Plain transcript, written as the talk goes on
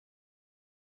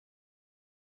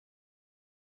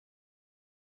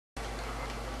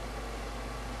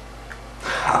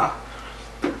Ha!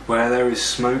 Where there is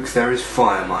smoke, there is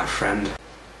fire, my friend.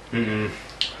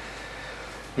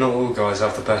 Not all guys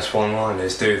have the best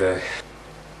one-liners, do they?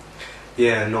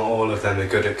 Yeah, not all of them are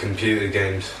good at computer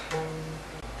games.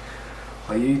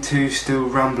 Are you two still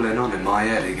rambling on in my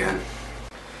head again?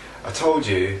 I told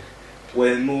you,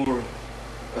 we're more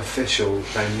official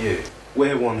than you.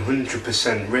 We're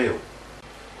 100% real.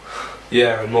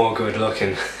 Yeah, and more good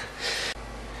looking.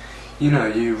 You know,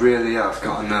 you really have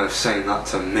got a nerve saying that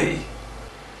to me.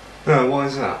 No, why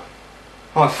is that?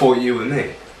 I thought you were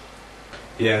me.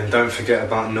 Yeah, and don't forget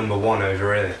about number 1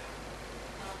 over here.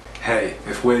 Hey,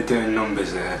 if we're doing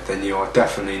numbers here, then you are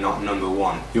definitely not number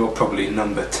 1. You're probably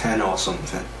number 10 or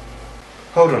something.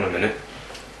 Hold on a minute.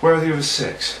 Where are the other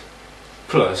 6?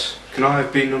 Plus, can I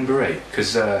have been number 8?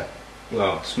 Because,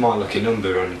 well, it's my lucky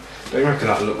number and don't you reckon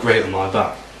that'll look great on my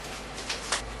back?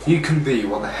 You can be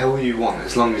what the hell you want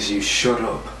as long as you shut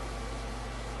up.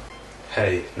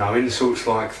 Hey, now insults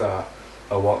like that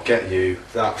are what get you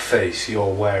that face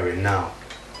you're wearing now.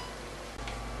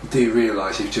 Do you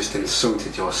realise you've just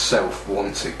insulted yourself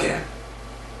once again?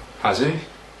 Has he?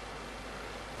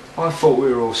 I thought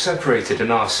we were all separated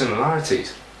in our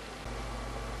similarities.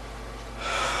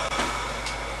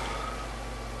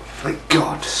 For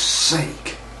God's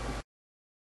sake.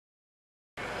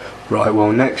 Right,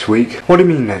 well, next week. What do you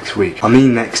mean next week? I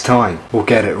mean next time. We'll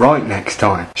get it right next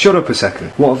time. Shut up a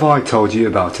second. What have I told you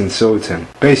about insulting?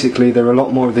 Basically, there are a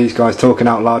lot more of these guys talking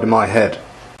out loud in my head.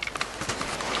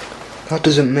 That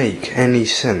doesn't make any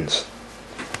sense.